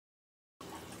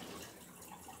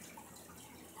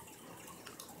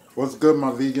What's good,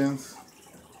 my vegans?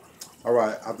 All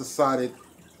right, I decided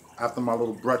after my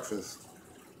little breakfast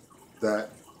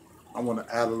that I want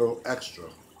to add a little extra.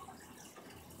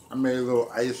 I made a little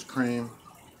ice cream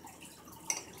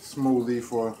smoothie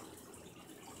for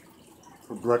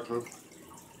breakfast,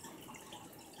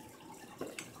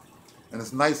 and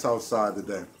it's nice outside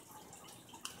today.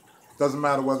 Doesn't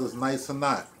matter whether it's nice or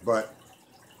not, but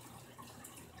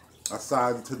I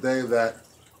decided today that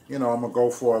I'm gonna go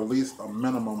for at least a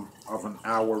minimum of an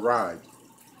hour ride,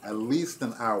 at least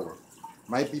an hour,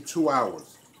 might be 2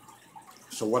 hours.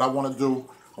 So what I want to do,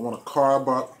 I want to carb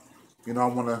up. I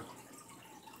want to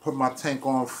put my tank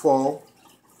on full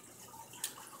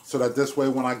so that this way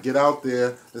when I get out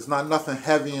there, it's not nothing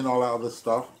heavy and all that other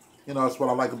stuff. That's what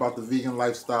I like about the vegan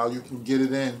lifestyle. You can get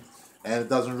it in and it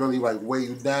doesn't really like weigh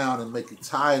you down and make you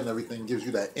tired and everything. It gives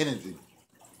you that energy.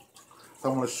 So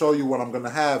I'm going to show you what I'm going to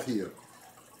have here.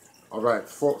 All right,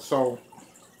 so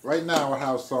right now I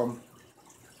have some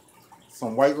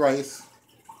white rice.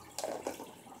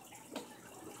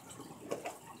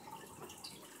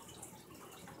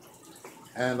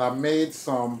 And I made this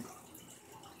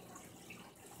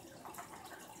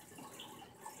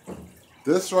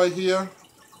right here,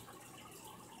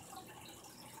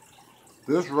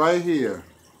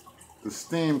 the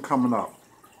steam coming up.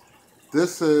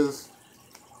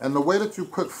 And the way that you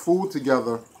put food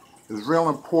together is real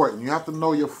important. You have to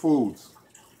know your foods.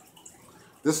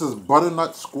 This is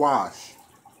butternut squash,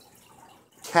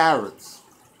 carrots,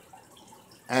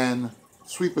 and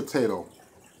sweet potato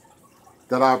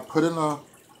that I put in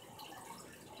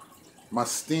my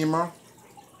steamer,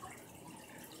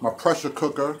 my pressure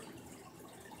cooker,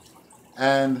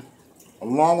 and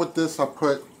along with this I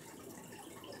put,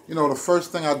 the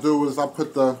first thing I do is I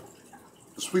put the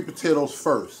sweet potatoes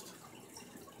first.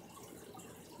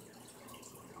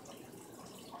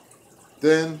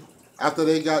 Then after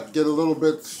they get a little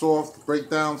bit soft, break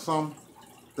down some,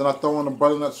 then I throw in the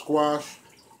butternut squash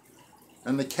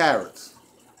and the carrots.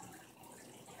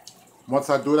 Once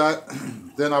I do that,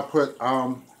 then I put,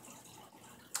 I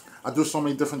do so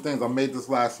many different things. I made this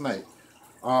last night.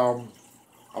 I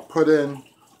put in,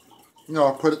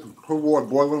 I put water,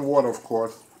 boiling water, of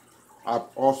course. I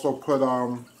also put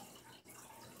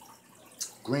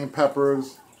green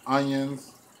peppers,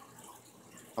 onions.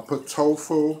 I put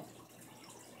tofu.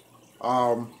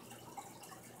 I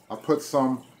put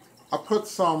some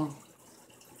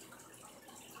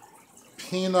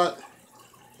peanut.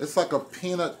 It's like a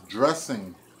peanut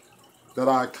dressing that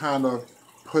I kind of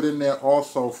put in there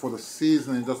also for the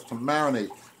seasoning, just to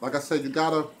marinate. Like I said, you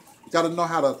gotta know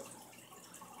how to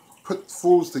put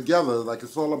foods together. Like,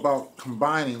 it's all about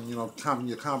combining, your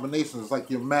combinations. It's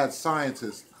like you're a mad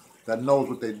scientist that knows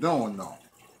what they're doing, though.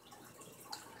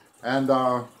 And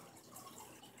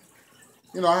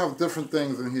I have different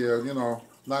things in here.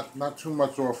 Not too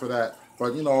much off of that,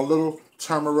 but a little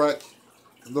turmeric,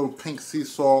 a little pink sea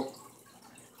salt.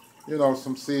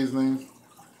 Some seasonings.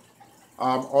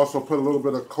 Also put a little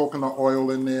bit of coconut oil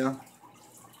in there.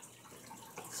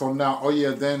 So now, oh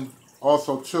yeah, then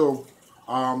also too,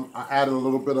 I added a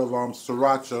little bit of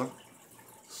sriracha.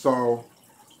 So,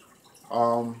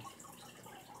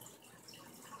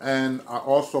 and I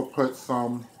also put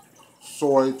some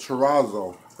soy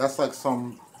chorizo. That's like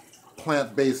some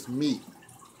plant-based meat.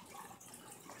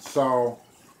 So,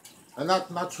 and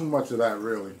not too much of that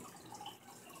really.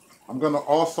 I'm gonna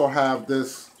also have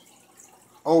this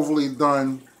overly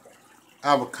done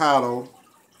avocado.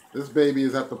 This baby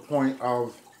is at the point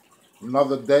of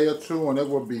another day or two and it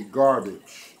will be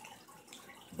garbage.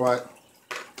 But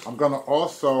I'm gonna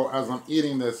also, as I'm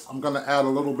eating this, I'm gonna add a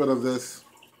little bit of this.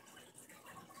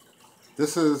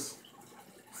 This is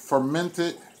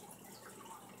fermented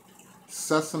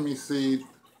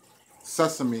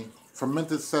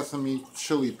fermented sesame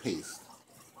chili paste.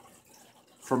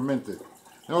 Fermented.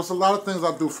 It's a lot of things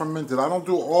I do fermented. I don't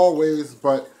do always,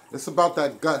 but it's about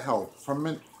that gut health.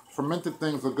 Fermented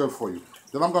things are good for you.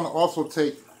 Then I'm going to also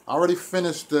take, I already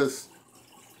finished this.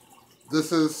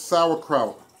 This is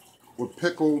sauerkraut with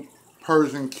pickled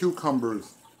Persian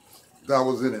cucumbers that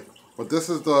was in it. But this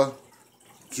is the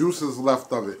juices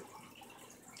left of it.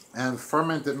 And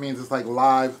fermented means it's like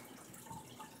live,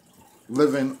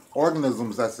 living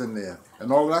organisms that's in there.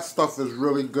 And all that stuff is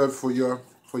really good for your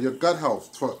gut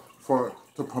health,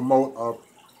 to promote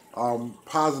a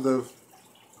positive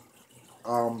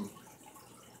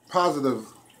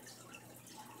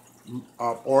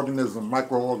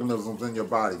microorganisms in your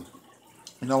body.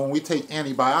 When we take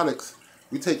antibiotics,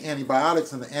 and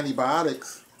the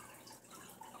antibiotics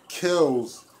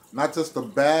kills not just the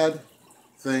bad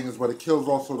things, but it kills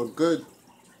also the good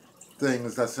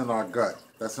things that's in our gut,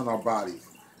 that's in our bodies.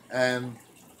 And,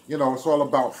 you know, it's all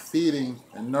about feeding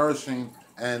and nourishing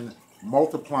and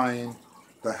multiplying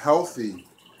the healthy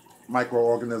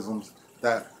microorganisms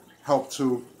that help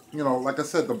to, you know, like I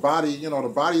said, the body, you know, the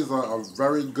body is a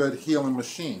very good healing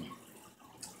machine.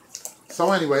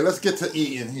 So anyway, let's get to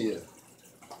eating here.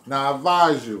 Now I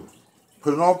advise you,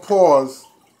 put it on pause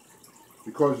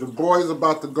because your boy's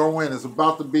about to go in. It's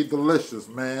about to be delicious,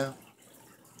 man.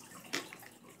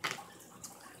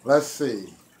 Let's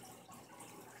see.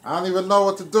 I don't even know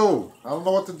what to do. I don't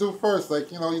know what to do first.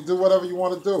 Like, you know, you do whatever you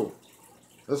want to do.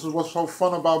 This is what's so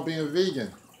fun about being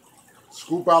vegan.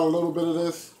 Scoop out a little bit of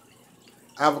this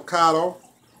avocado.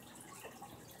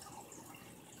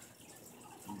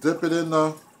 Dip it in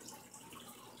the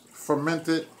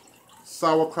fermented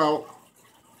sauerkraut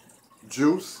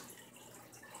juice.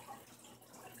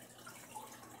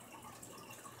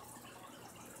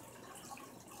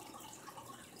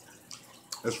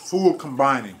 It's food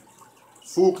combining.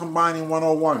 Food combining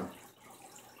 101.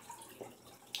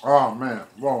 Oh man,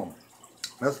 whoa.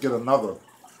 Let's get another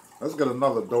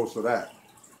dose of that.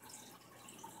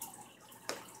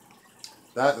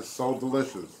 That is so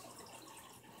delicious.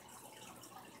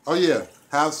 Oh yeah,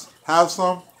 have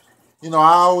some. You know,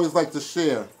 I always like to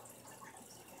share.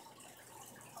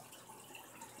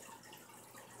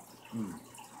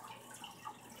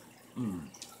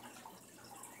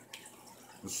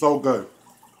 It's so good.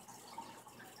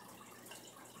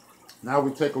 Now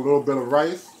we take a little bit of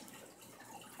rice.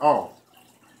 Oh,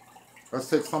 let's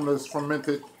take some of this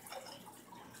fermented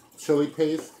chili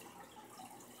paste.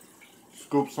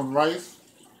 Scoop some rice.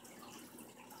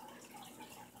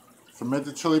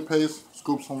 Fermented chili paste.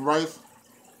 Scoop some rice.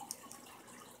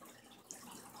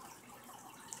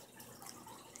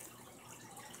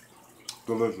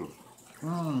 Delicious.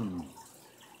 Mmm.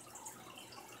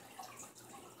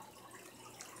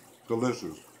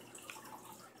 Delicious.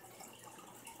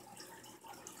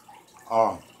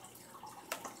 Oh.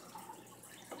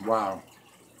 Wow.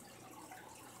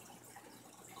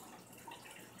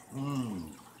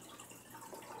 Mmm.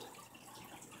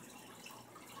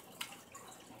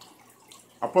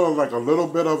 I put like a little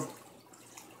bit of,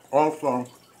 also,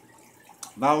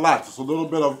 not a lot, just a little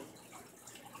bit of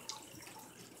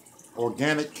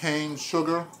organic cane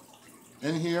sugar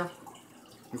in here.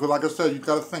 Because like I said, you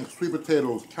gotta think sweet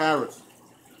potatoes, carrots,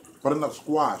 butternut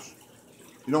squash.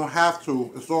 You don't have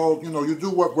to, it's all, you know, you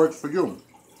do what works for you.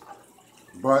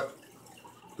 But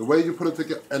the way you put it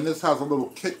together, and this has a little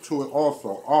kick to it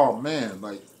also. Oh man,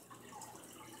 like,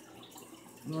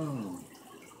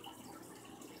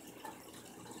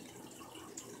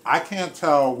 I can't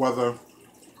tell whether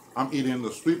I'm eating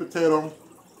the sweet potato,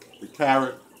 the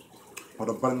carrot, or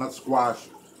the butternut squash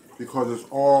because it's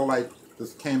all like,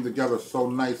 this came together so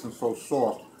nice and so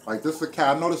soft. Like this is a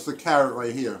carrot, notice the carrot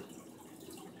right here.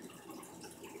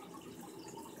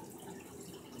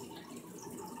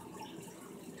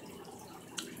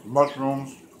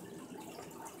 Mushrooms,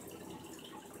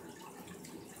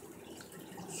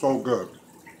 so good.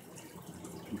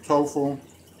 The tofu,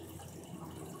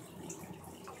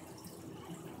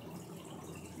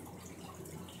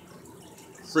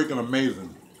 freaking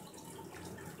amazing.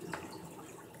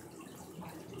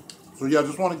 So yeah, I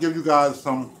just want to give you guys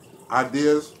some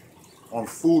ideas on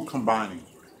food combining.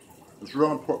 It's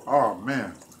real important. Oh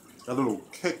man, that little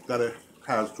kick that it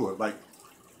has to it, like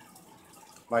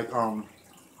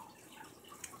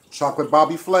chocolate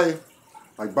Bobby Flay,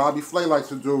 like Bobby Flay likes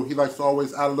to do. He likes to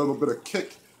always add a little bit of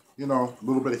kick, you know, a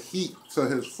little bit of heat to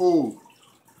his food.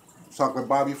 Chocolate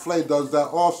Bobby Flay does that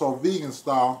also, vegan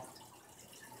style.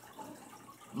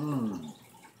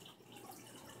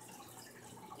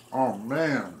 Oh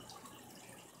man.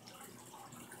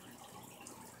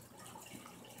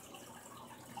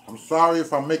 I'm sorry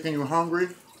if I'm making you hungry,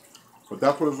 but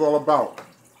that's what it's all about.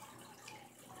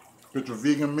 Get your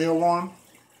vegan meal on.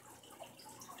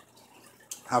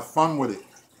 Have fun with it.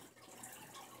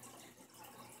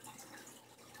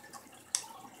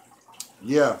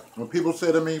 Yeah, when people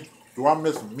say to me, do I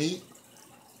miss meat?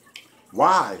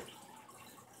 Why?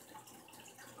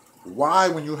 Why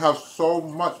when you have so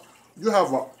much, you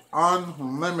have an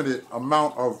unlimited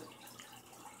amount of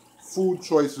food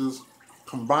choices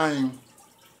combining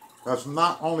that's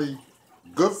not only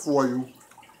good for you,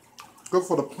 good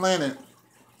for the planet,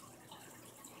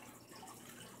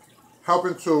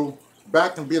 helping to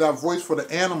back and be that voice for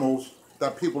the animals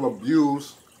that people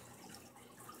abuse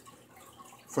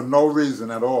for no reason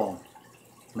at all.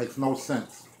 Makes no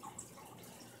sense.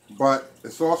 But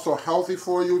it's also healthy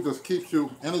for you, just keeps you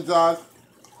energized.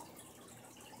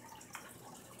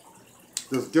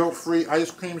 This guilt-free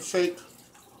ice cream shake,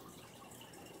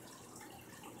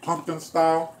 pumpkin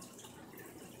style.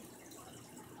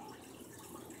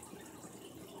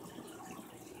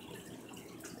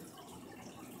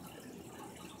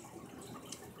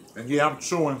 And yeah, I'm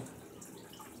chewing